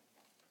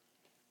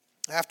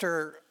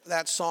 After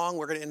that song,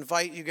 we're going to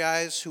invite you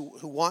guys who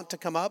want to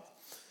come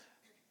up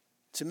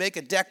to make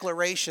a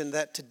declaration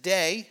that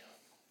today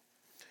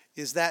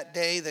is that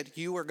day that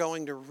you are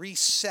going to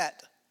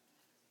reset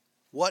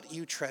what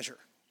you treasure.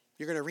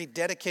 You're going to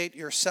rededicate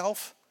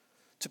yourself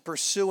to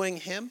pursuing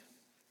him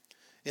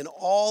in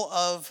all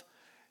of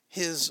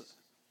his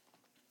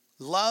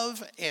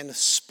love and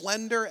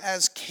splendor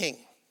as King.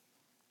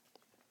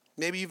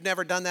 Maybe you've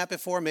never done that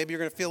before. Maybe you're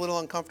going to feel a little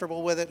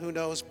uncomfortable with it. Who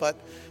knows? But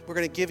we're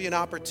going to give you an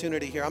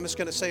opportunity here. I'm just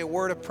going to say a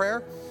word of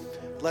prayer.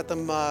 Let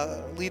them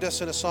lead us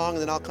in a song,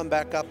 and then I'll come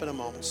back up in a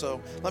moment. So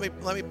let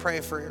me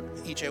pray for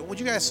each of you. Would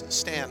you guys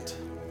stand?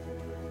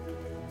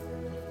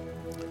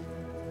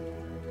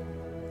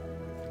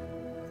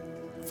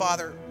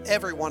 Father,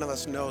 every one of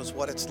us knows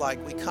what it's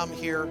like. We come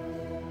here,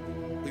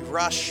 we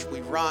rush,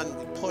 we run,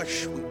 we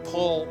push, we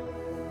pull.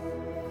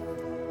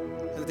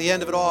 And at the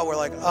end of it all, we're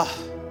like,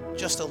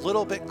 just a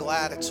little bit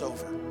glad it's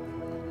over.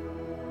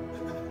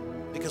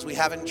 Because we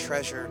haven't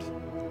treasured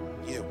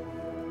you.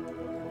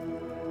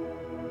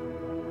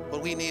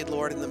 What we need,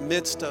 Lord, in the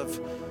midst of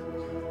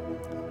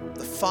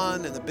the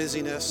fun and the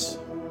busyness,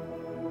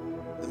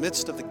 in the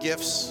midst of the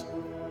gifts,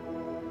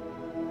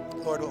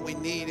 Lord, what we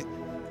need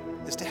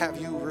is to have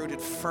you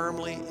rooted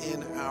firmly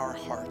in our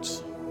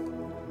hearts.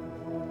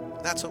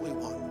 That's what we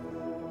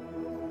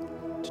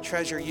want. To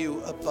treasure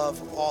you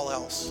above all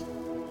else.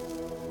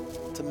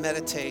 To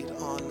meditate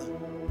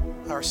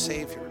on our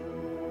Savior.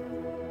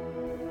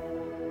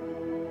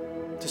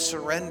 To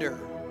surrender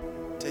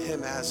to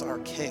him as our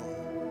King.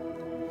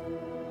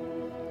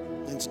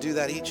 And to do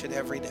that each and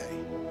every day.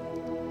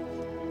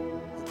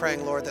 I'm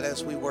praying, Lord, that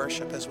as we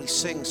worship, as we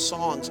sing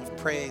songs of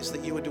praise,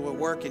 that you would do a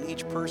work in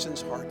each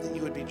person's heart, that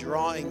you would be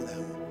drawing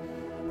them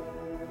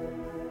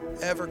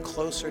ever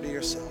closer to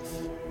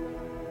yourself.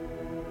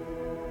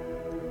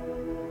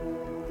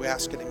 We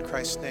ask it in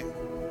Christ's name.